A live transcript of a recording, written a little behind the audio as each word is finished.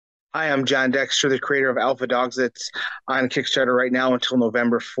Hi, I'm Jon Dexter, the creator of Alpha Dogs. It's on Kickstarter right now until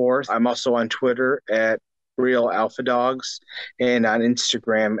November 4th. I'm also on Twitter at Real Alpha Dogs and on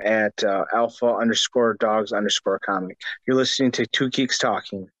Instagram at Alpha underscore dogs underscore comic. You're listening to Two Geeks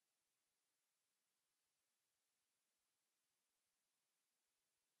Talking.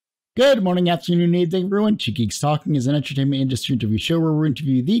 Good morning, afternoon, evening, everyone. Two Geeks Talking is an entertainment industry interview show where we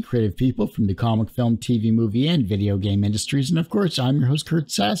interview the creative people from the comic, film, TV, movie, and video game industries. And of course, I'm your host, Kurt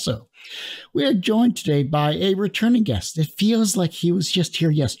Sasso. We are joined today by a returning guest. It feels like he was just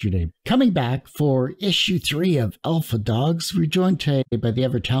here yesterday. Coming back for issue 3 of Alpha Dogs, we're joined today by the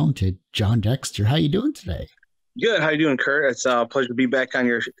ever-talented Jon Dexter. How you doing today? Good. How you doing, Kurt? It's a pleasure to be back on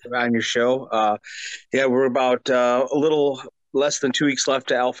your show. Yeah, we're about a little less than 2 weeks left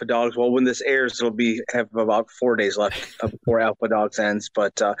to Alpha Dogs. Well, when this airs, it'll have about 4 days left before Alpha Dogs ends.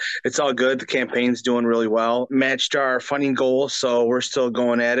 But it's all good. The campaign's doing really well. Matched our funding goal, so we're still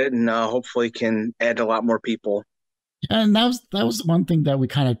going at it, and hopefully can add a lot more people. And that was one thing that we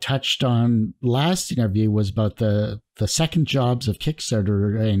kind of touched on last interview was about the second jobs of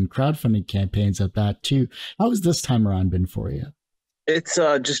Kickstarter and crowdfunding campaigns at that too. How has this time around been for you? It's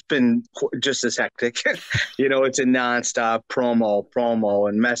just been just as hectic. It's a nonstop promo,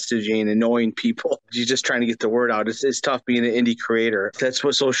 and messaging, annoying people. You're just trying to get the word out. It's tough being an indie creator. That's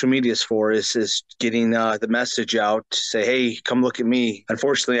what social media is for, is getting the message out to say, hey, come look at me.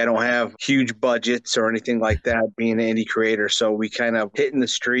 Unfortunately, I don't have huge budgets or anything like that being an indie creator. So we kind of hit in the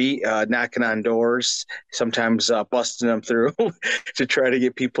street, knocking on doors, sometimes busting them through to try to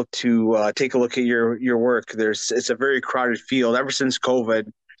get people to take a look at your work. It's a very crowded field. Ever since COVID,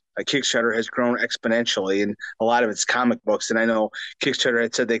 Kickstarter has grown exponentially, and a lot of it's comic books. And I know Kickstarter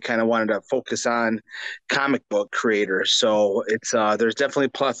had said they kind of wanted to focus on comic book creators. So it's there's definitely a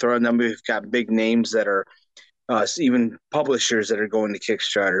plethora, and then we've got big names that are even publishers that are going to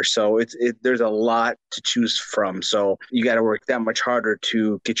Kickstarter. So there's a lot to choose from. So you got to work that much harder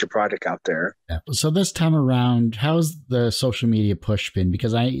to get your product out there. Yeah. So this time around, how's the social media push been?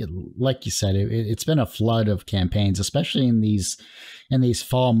 Because like you said, it's been a flood of campaigns, especially in these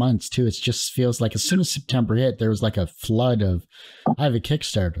fall months too. It just feels like as soon as September hit, there was like a flood of, I have a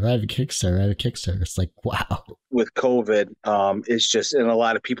Kickstarter, I have a Kickstarter, I have a Kickstarter. It's like, wow. With COVID, it's just, and a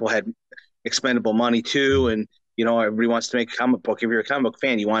lot of people had expendable money too, and everybody wants to make a comic book. If you're a comic book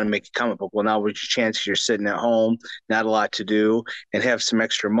fan, you want to make a comic book. Well, now with your chance, you're sitting at home, not a lot to do, and have some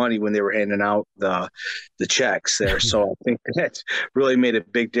extra money when they were handing out the checks there. So I think that really made a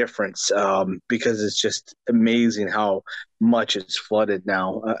big difference, because it's just amazing how much it's flooded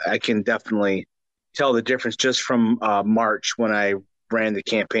now. I can definitely tell the difference just from March when I ran the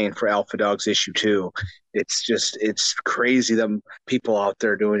campaign for Alpha Dogs issue 2. It's crazy that people out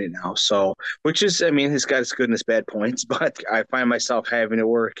there doing it now. So, which is, it's got its good and its bad points, but I find myself having to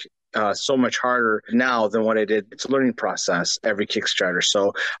work so much harder now than what I did. It's a learning process, every Kickstarter.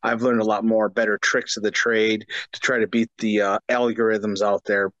 So I've learned a lot more better tricks of the trade to try to beat the algorithms out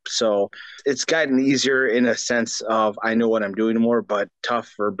there. So it's gotten easier in a sense of I know what I'm doing more, but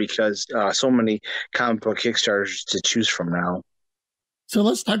tougher because so many comic book Kickstarters to choose from now. So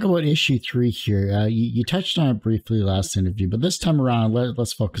let's talk about issue 3 here. You touched on it briefly last interview, but this time around,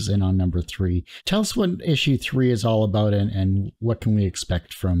 let's focus in on number 3. Tell us what issue 3 is all about and what can we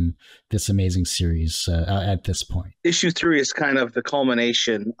expect from this amazing series at this point? Issue 3 is kind of the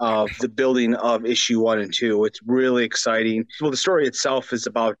culmination of the building of issue 1 and 2. It's really exciting. Well, the story itself is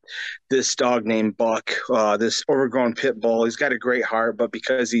about this dog named Buck, this overgrown pit bull. He's got a great heart, but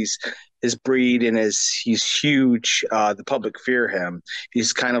because his breed and he's huge, the public fear him.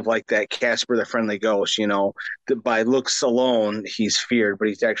 He's kind of like that Casper the Friendly Ghost, by looks alone, he's feared, but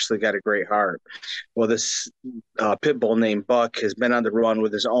he's actually got a great heart. Well, this pit bull named Buck has been on the run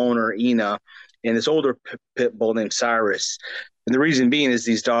with his owner, Ina, and this older pit bull named Cyrus. And the reason being is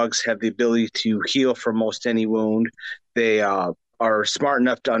these dogs have the ability to heal from most any wound. They are smart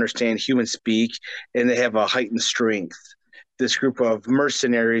enough to understand human speak, and they have a heightened strength. This group of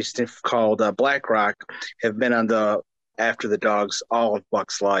mercenaries called BlackRock have been after the dogs all of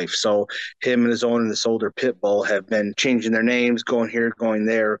Buck's life. So him and his owner, this older pit bull, have been changing their names, going here, going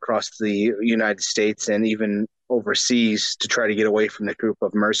there across the United States and even overseas to try to get away from the group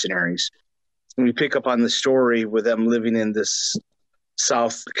of mercenaries. And we pick up on the story with them living in this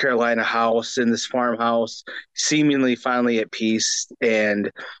South Carolina house, in this farmhouse, seemingly finally at peace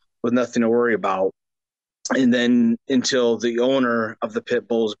and with nothing to worry about. And then until the owner of the pit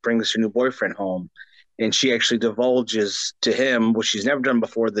bulls brings her new boyfriend home, and she actually divulges to him, which she's never done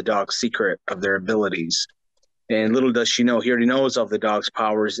before, the dog's secret of their abilities. And little does she know, he already knows of the dog's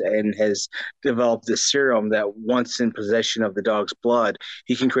powers and has developed this serum that once in possession of the dog's blood,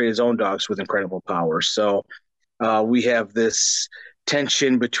 he can create his own dogs with incredible powers. So we have this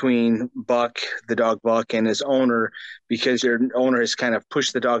tension between Buck, the dog Buck, and his owner, because their owner has kind of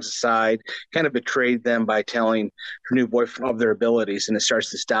pushed the dogs aside, kind of betrayed them by telling her new boyfriend of their abilities, and it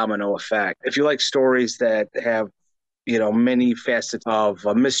starts this domino effect. If you like stories that have many facets of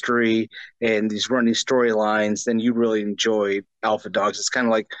a mystery and these running storylines, then you really enjoy Alpha Dogs. It's kind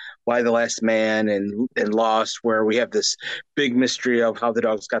of like Why the Last Man and Lost, where we have this big mystery of how the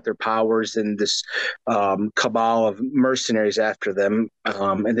dogs got their powers and this cabal of mercenaries after them.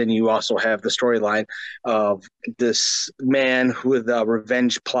 And then you also have the storyline of this man with a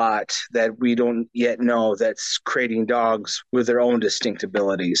revenge plot that we don't yet know, that's creating dogs with their own distinct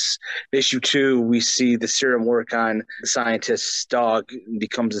abilities. Issue 2, we see the serum work on the scientist's dog,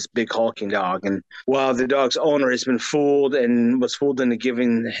 becomes this big hulking dog. And while the dog's owner has been fooled and was fooled into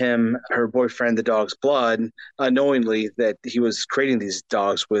giving her boyfriend the dog's blood, unknowingly that he was creating these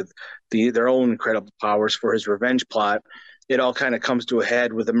dogs with their own incredible powers for his revenge plot, it all kind of comes to a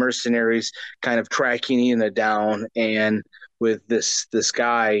head with the mercenaries kind of tracking Ian down, and with this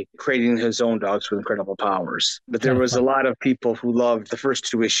guy creating his own dogs with incredible powers. But there was a lot of people who loved the first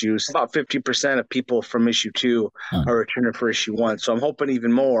 2 issues. About 50% of people from issue 2 are returning for issue 1. So I'm hoping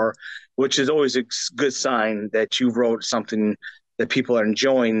even more, which is always a good sign that you wrote something that people are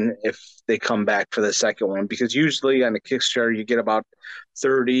enjoying if they come back for the second one. Because usually on a Kickstarter, you get about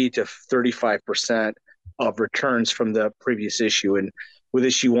 30 to 35% of returns from the previous issue. And with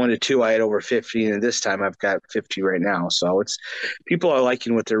issue 1 to 2, I had over 50, and this time I've got 50 right now. So people are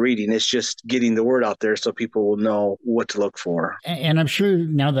liking what they're reading. It's just getting the word out there so people will know what to look for. And I'm sure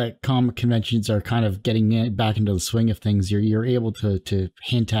now that comic conventions are kind of getting back into the swing of things, you're able to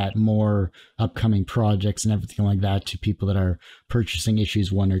hint at more upcoming projects and everything like that to people that are purchasing issues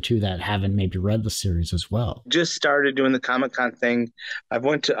 1 or 2 that haven't maybe read the series as well. Just started doing the Comic-Con thing. I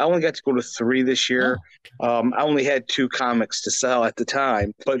only got to go to 3 this year. Oh, okay. I only had 2 comics to sell at the time,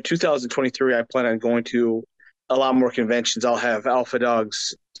 but 2023, I plan on going to a lot more conventions. I'll have Alpha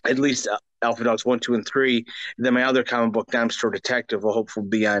Dogs, at least Alpha Dogs 1, 2, and 3. And then my other comic book, Dime Store Detective, will hopefully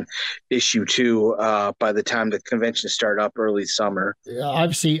be on issue 2 by the time the conventions start up early summer.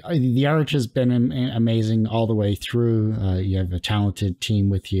 Obviously, the art has been amazing all the way through. You have a talented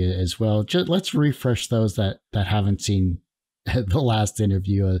team with you as well. Let's refresh those that haven't seen the last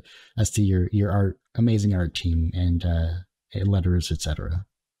interview as to your amazing art team and letters, etc.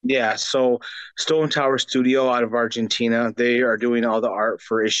 Yeah, so Stone Tower Studio out of Argentina, they are doing all the art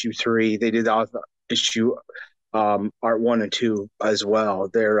for issue 3. They did all the issue art 1 and 2 as well.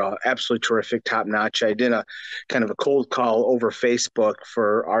 They're absolutely terrific, top notch. I did a kind of a cold call over Facebook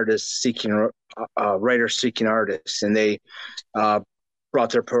for artists seeking writers seeking artists, and they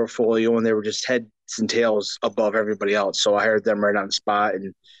brought their portfolio, and they were just heads and tails above everybody else. So I hired them right on the spot,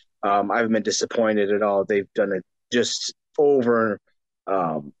 and I haven't been disappointed at all. They've done it just over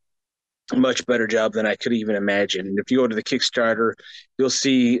a much better job than I could even imagine. And if you go to the Kickstarter, you'll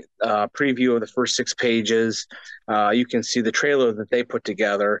see a preview of the first 6 pages. You can see the trailer that they put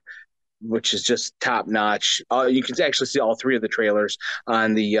together, which is just top notch. You can actually see all 3 of the trailers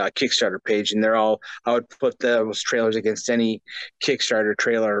on the Kickstarter page, and I would put those trailers against any Kickstarter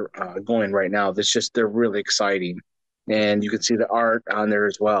trailer going right now. They're really exciting. And you can see the art on there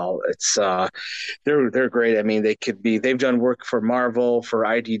as well. It's they're great. I mean, they've done work for Marvel, for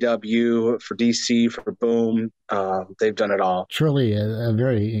IDW, for DC, for Boom. They've done it all. Truly a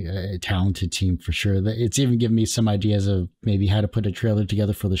very talented team for sure. It's even given me some ideas of maybe how to put a trailer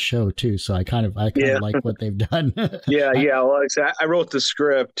together for the show too. So I kind of like what they've done. Yeah. Well, I wrote the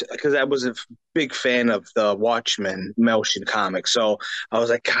script because I was a big fan of the Watchmen motion comic. So I was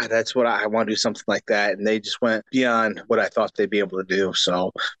like, God, that's what I want to do, something like that. And they just went beyond what I thought they'd be able to do.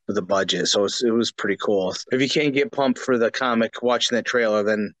 So with the budget, so it was pretty cool. If you can't get pumped for the comic watching the trailer,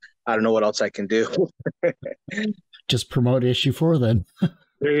 then I don't know what else I can do. Just promote issue 4 then.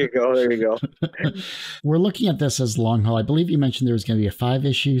 There you go. We're looking at this as long haul. I believe you mentioned there was going to be a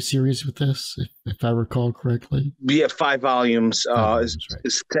 5-issue series with this, if I recall correctly. Yeah, 5 volumes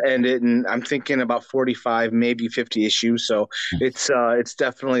is to end it, and I'm thinking about 45, maybe 50 issues. So it's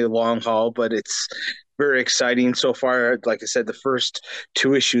definitely a long haul, but it's very exciting so far. Like I said, the first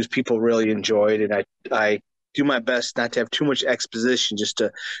 2 issues people really enjoyed, and I do my best not to have too much exposition, just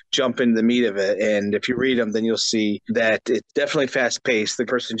to jump into the meat of it. And if you read them, then you'll see that it's definitely fast paced. The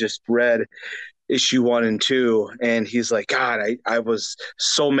person just read issue 1 and 2, and he's like, God, I was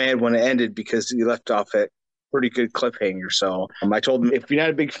so mad when it ended because he left off at pretty good cliffhanger. So I told him, if you're not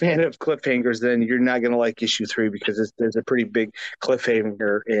a big fan of cliffhangers, then you're not going to like issue 3 because there's a pretty big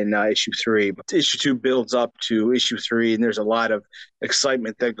cliffhanger in issue 3. But issue 2 builds up to issue 3, and there's a lot of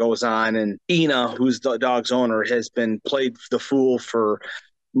excitement that goes on. And Ina, who's the dog's owner, has been played the fool for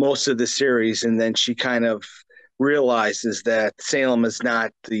most of the series, and then she kind of realizes that Salem is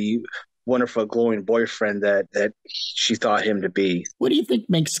not the wonderful glowing boyfriend that she thought him to be. What do you think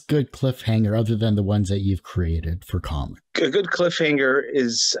makes a good cliffhanger other than the ones that you've created for comics? A good cliffhanger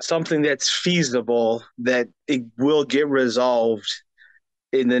is something that's feasible, that it will get resolved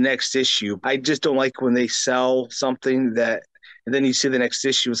in the next issue. I just don't like when they sell something that, and then you see the next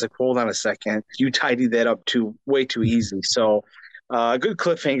issue, it's like, hold on a second, you tidied that up way too easy. So a good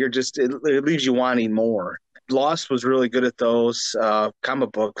cliffhanger, just it leaves you wanting more. Lost was really good at those.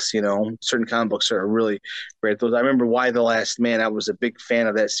 Comic books, certain comic books are really great at those. I remember Why the Last Man. I was a big fan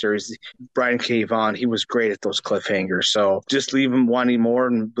of that series. Brian K. Vaughan, he was great at those cliffhangers. So just leave them wanting more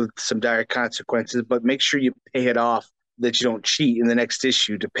and with some dire consequences, but make sure you pay it off, that you don't cheat in the next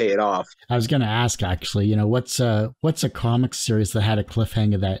issue to pay it off. I was going to ask, actually, what's a comic series that had a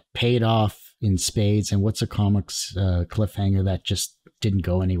cliffhanger that paid off in spades, and what's a comics cliffhanger that just didn't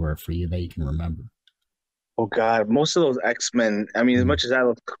go anywhere for you that you can remember? Oh God, most of those X-Men, I mean, as much as I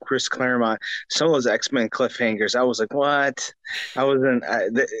love Chris Claremont, some of those X-Men cliffhangers, I was like, what?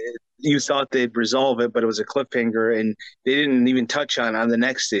 You thought they'd resolve it, but it was a cliffhanger, and they didn't even touch on the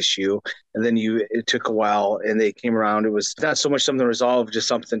next issue. And then it took a while, and they came around. It was not so much something to resolve, just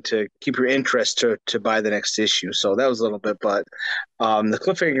something to keep your interest to buy the next issue. So that was a little bit, but the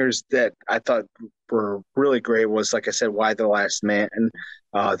cliffhangers that I thought were really great was, like I said, Why the Last Man. And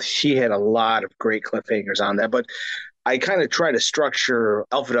he had a lot of great cliffhangers on that, but I kind of try to structure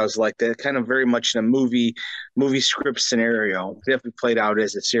Alpha Dogs like that, kind of very much in a movie script scenario. Definitely played out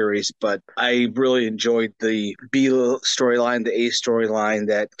as a series, but I really enjoyed the B storyline, the A storyline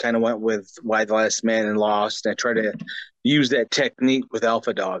that kind of went with Why the Last Man and Lost. And I try to use that technique with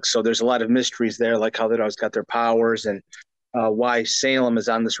Alpha Dogs. So there's a lot of mysteries there, like how the dogs got their powers, and why Salem is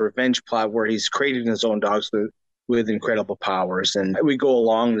on this revenge plot where he's creating his own dogs with incredible powers. And we go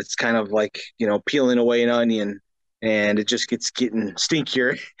along, it's kind of like, peeling away an onion, and it just getting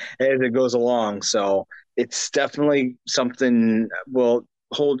stinkier as it goes along. So it's definitely something will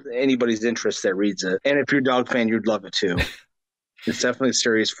hold anybody's interest that reads it. And if you're a dog fan, you'd love it too. It's definitely a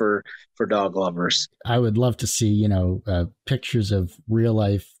series for dog lovers. I would love to see, pictures of real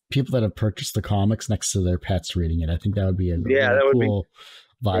life people that have purchased the comics next to their pets reading it. I think that would be a really cool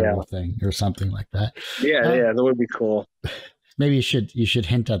viral thing or something like that. Yeah, that would be cool. Maybe you should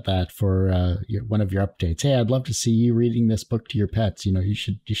hint at that for one of your updates. Hey, I'd love to see you reading this book to your pets. You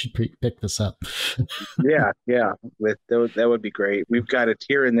should pick this up. Yeah, that would be great. We've got a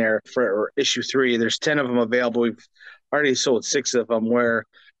tier in there for issue 3. There's 10 of them available. We've already sold 6 of them, where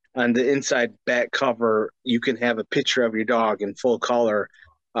on the inside back cover you can have a picture of your dog in full color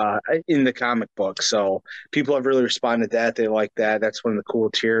in the comic book. So people have really responded to that. They like that. That's one of the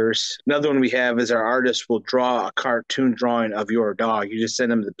cool tiers. Another one we have is our artist will draw a cartoon drawing of your dog. You just send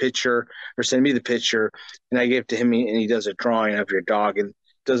him the picture, or send me the picture, and I give it to him, and he does a drawing of your dog and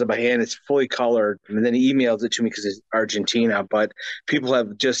does it by hand. It's fully colored, and then he emails it to me because it's Argentina. But people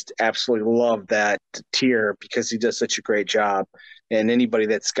have just absolutely loved that tier because he does such a great job. And anybody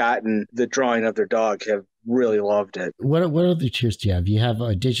that's gotten the drawing of their dog have really loved it. What other tiers do you have? You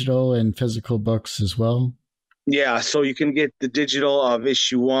have digital and physical books as well? Yeah, so you can get the digital of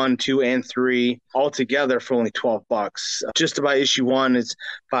issue 1, 2, and 3 all together for only $12. Just to buy issue 1 is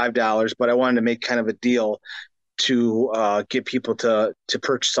 $5, but I wanted to make kind of a deal to get people to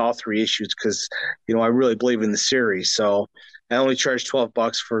purchase all 3 issues because I really believe in the series. So I only charge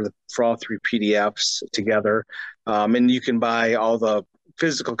 $12 for all 3 PDFs together, and you can buy all the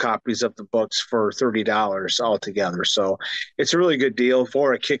physical copies of the books for $30 altogether. So it's a really good deal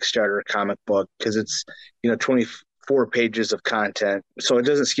for a Kickstarter comic book because it's 24 pages of content, so it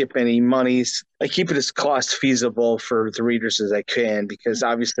doesn't skip any monies. I keep it as cost feasible for the readers as I can, because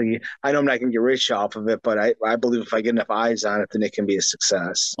obviously I know I'm not going to get rich off of it, but I believe if I get enough eyes on it, then it can be a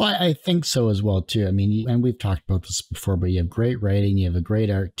success. Well, I think so as well too. I mean, and we've talked about this before, but you have great writing, you have a great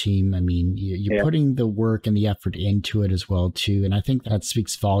art team. I mean, you're putting the work and the effort into it as well too, and I think that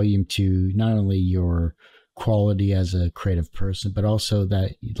speaks volume to not only your quality as a creative person, but also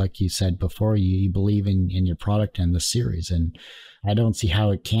that, like you said before, you believe in your product and the series, and I don't see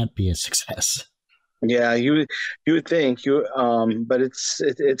how it can't be a success. Yeah, you would think but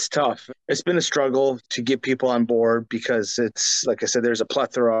it's tough. It's been a struggle to get people on board because it's like I said, there's a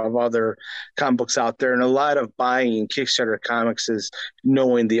plethora of other comic books out there, and a lot of buying Kickstarter comics is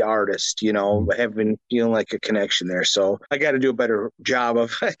knowing the artist, having feeling like a connection there. So I got to do a better job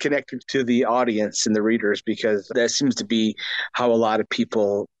of connecting to the audience and the readers because that seems to be how a lot of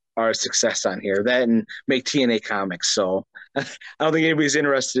people are a success on here. That and make TNA comics. So I don't think anybody's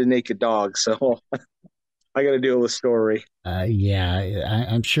interested in naked dogs. So I got to deal with story. Yeah,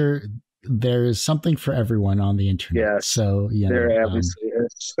 I'm sure there is something for everyone on the internet. Yes, so there obviously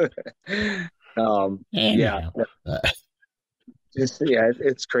is. Yeah, anyhow,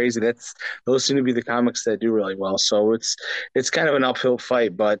 it's crazy. Those seem to be the comics that do really well. So it's kind of an uphill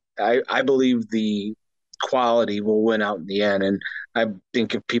fight, but I believe the quality will win out in the end. And I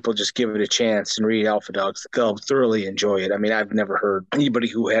think if people just give it a chance and read Alpha Dogs, they'll thoroughly enjoy it. I mean, I've never heard anybody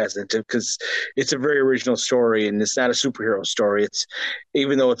who hasn't because it's a very original story and it's not a superhero story. It's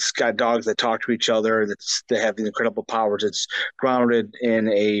even though it's got dogs that talk to each other, that have incredible powers. It's grounded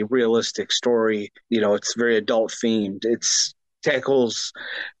in a realistic story. It's very adult themed. It's tackles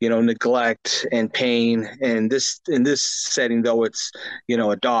neglect and pain, and this in this setting though it's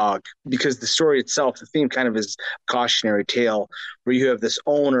a dog, because the story itself, the theme kind of is a cautionary tale where you have this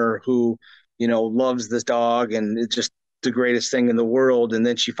owner who loves this dog and it's just the greatest thing in the world, and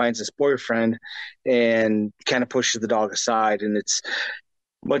then she finds this boyfriend and kind of pushes the dog aside, and it's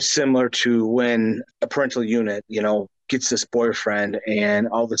much similar to when a parental unit gets this boyfriend and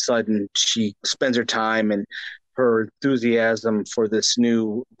all of a sudden she spends her time and her enthusiasm for this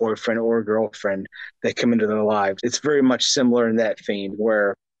new boyfriend or girlfriend that come into their lives. It's very much similar in that theme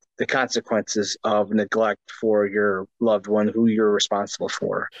where the consequences of neglect for your loved one who you're responsible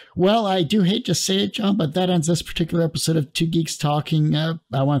for. Well, I do hate to say it, John, but that ends this particular episode of Two Geeks Talking. I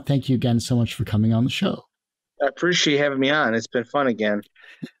want to thank you again so much for coming on the show. I appreciate having me on. It's been fun again.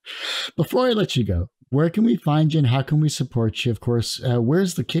 Before I let you go, where can we find you and how can we support you? Of course,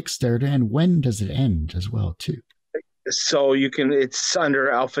 where's the Kickstarter and when does it end as well, too? So it's under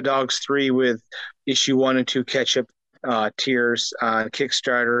Alpha Dogs 3 with issue 1 and 2 catch-up tiers on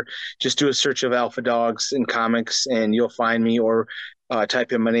Kickstarter. Just do a search of Alpha Dogs in comics and you'll find me, or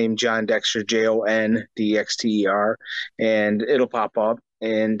type in my name, Jon Dexter, JONDXTER, and it'll pop up.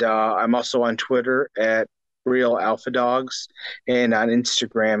 And I'm also on Twitter at Real Alpha Dogs and on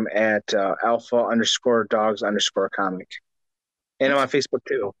Instagram at Alpha_Dogs_comic. And I'm on Facebook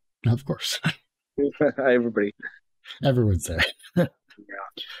too. Of course. Everybody. Everyone's there. Yeah.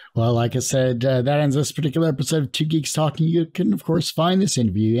 Well, like I said, that ends this particular episode of Two Geeks Talking. You can, of course, find this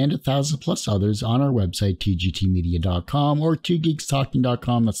interview and 1,000+ others on our website, tgtmedia.com or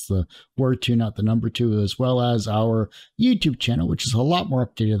twogeekstalking.com. That's the word two, not the number two, as well as our YouTube channel, which is a lot more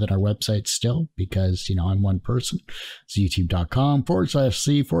updated than our website still because, I'm one person. It's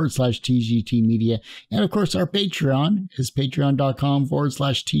youtube.com/C/TGTmedia. And, of course, our Patreon is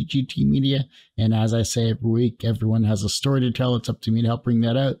patreon.com/TGTmedia. And as I say every week, everyone has a story to tell. It's up to me to help bring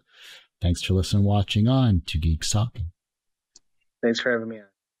that out. Thanks for listening and watching on Two Geeks Talking. Thanks for having me on.